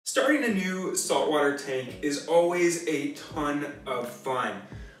Starting a new saltwater tank is always a ton of fun.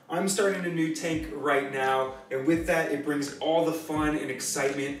 I'm starting a new tank right now, and with that it brings all the fun and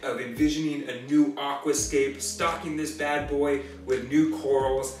excitement of envisioning a new aquascape, stocking this bad boy with new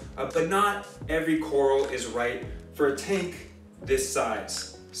corals, but not every coral is right for a tank this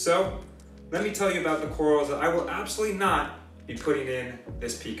size. So let me tell you about the corals that I will absolutely not be putting in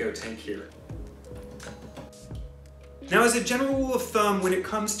this pico tank here. Now, as a general rule of thumb, when it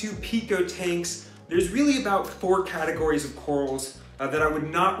comes to pico tanks, there's really about 4 categories of corals that I would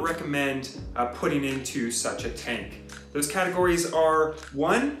not recommend putting into such a tank. Those categories are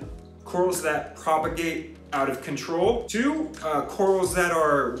 1, corals that propagate out of control. 2, corals that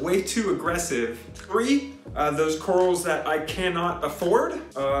are way too aggressive. 3, those corals that I cannot afford,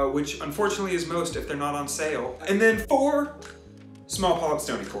 which unfortunately is most if they're not on sale. And then 4, small polyp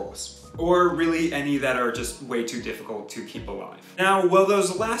stony corals, or really any that are just way too difficult to keep alive. Now, while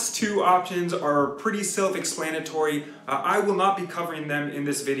those last 2 options are pretty self-explanatory, I will not be covering them in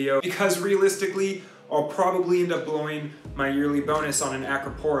this video because realistically, I'll probably end up blowing my yearly bonus on an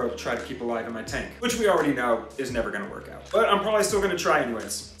acropora to try to keep alive in my tank, which we already know is never gonna work out. But I'm probably still gonna try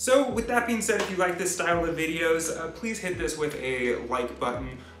anyways. So with that being said, if you like this style of videos, please hit this with a like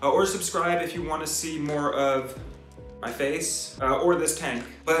button, or subscribe if you wanna see more of my face, or this tank.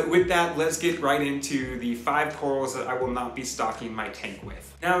 But with that, let's get right into the 5 corals that I will not be stocking my tank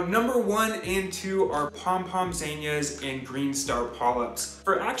with. Now, number 1 and 2 are pom-pom zinnias and green star polyps,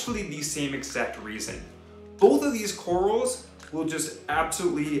 for actually the same exact reason. Both of these corals will just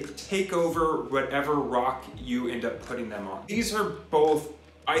absolutely take over whatever rock you end up putting them on. These are both,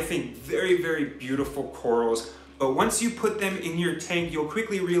 I think, very, very beautiful corals, but once you put them in your tank, you'll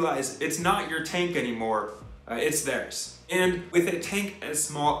quickly realize it's not your tank anymore. It's theirs. And with a tank as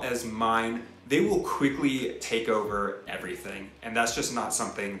small as mine, they will quickly take over everything. And that's just not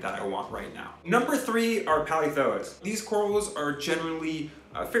something that I want right now. Number 3 are palithoas. These corals are generally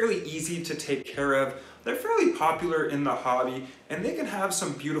fairly easy to take care of. They're fairly popular in the hobby, and they can have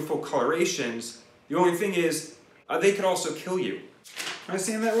some beautiful colorations. The only thing is, they could also kill you. Am I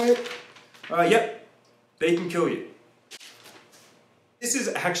saying that right? Yep, they can kill you. This is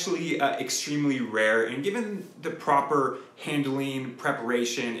actually extremely rare, and given the proper handling,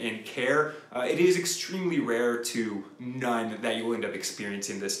 preparation, and care, it is extremely rare to none that you will end up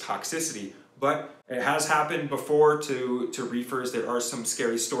experiencing this toxicity. But it has happened before to reefers. There are some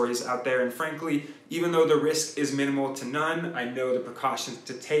scary stories out there, and frankly, even though the risk is minimal to none, I know the precautions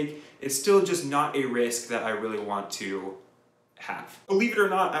to take, it's still just not a risk that I really want to have. Believe it or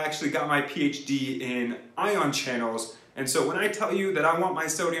not, I actually got my PhD in ion channels. And so when I tell you that I want my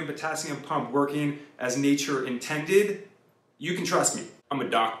sodium potassium pump working as nature intended, you can trust me. I'm a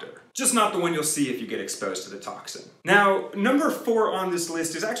doctor. Just not the one you'll see if you get exposed to the toxin. Now, number 4 on this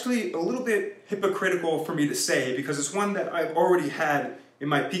list is actually a little bit hypocritical for me to say because it's one that I've already had in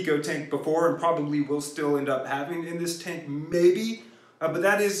my pico tank before and probably will still end up having in this tank, maybe, but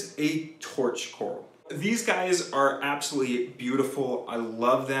that is a torch coral. These guys are absolutely beautiful. I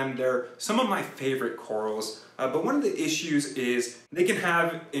love them. They're some of my favorite corals. But one of the issues is they can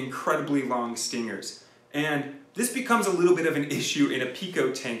have incredibly long stingers. And this becomes a little bit of an issue in a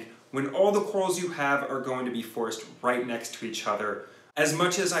pico tank when all the corals you have are going to be forced right next to each other. As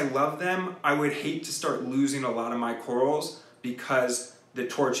much as I love them, I would hate to start losing a lot of my corals because the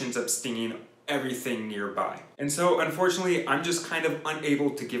torch ends up stinging everything nearby. And so unfortunately, I'm just kind of unable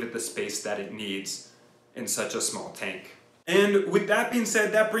to give it the space that it needs in such a small tank. And with that being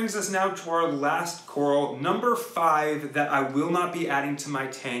said, that brings us now to our last coral, number 5, that I will not be adding to my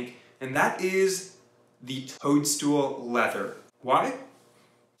tank, and that is the toadstool leather. Why?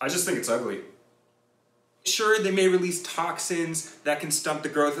 I just think it's ugly. Sure, they may release toxins that can stunt the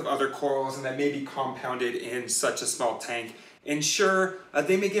growth of other corals and that may be compounded in such a small tank. And sure,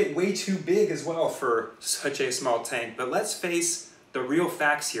 they may get way too big as well for such a small tank, but let's face the real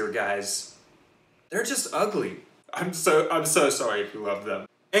facts here, guys. They're just ugly. I'm so sorry if you love them.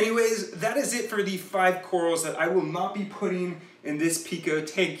 Anyways, that is it for the 5 corals that I will not be putting in this pico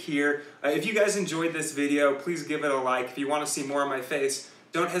tank here. If you guys enjoyed this video, please give it a like. If you want to see more of my face,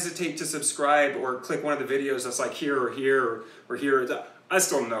 don't hesitate to subscribe or click one of the videos that's like here or here or here. I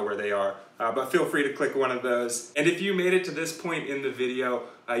still don't know where they are, but feel free to click one of those. And if you made it to this point in the video,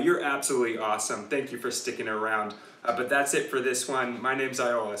 you're absolutely awesome. Thank you for sticking around. But that's it for this one. My name's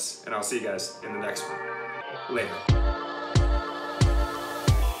Iolis, and I'll see you guys in the next one. Later.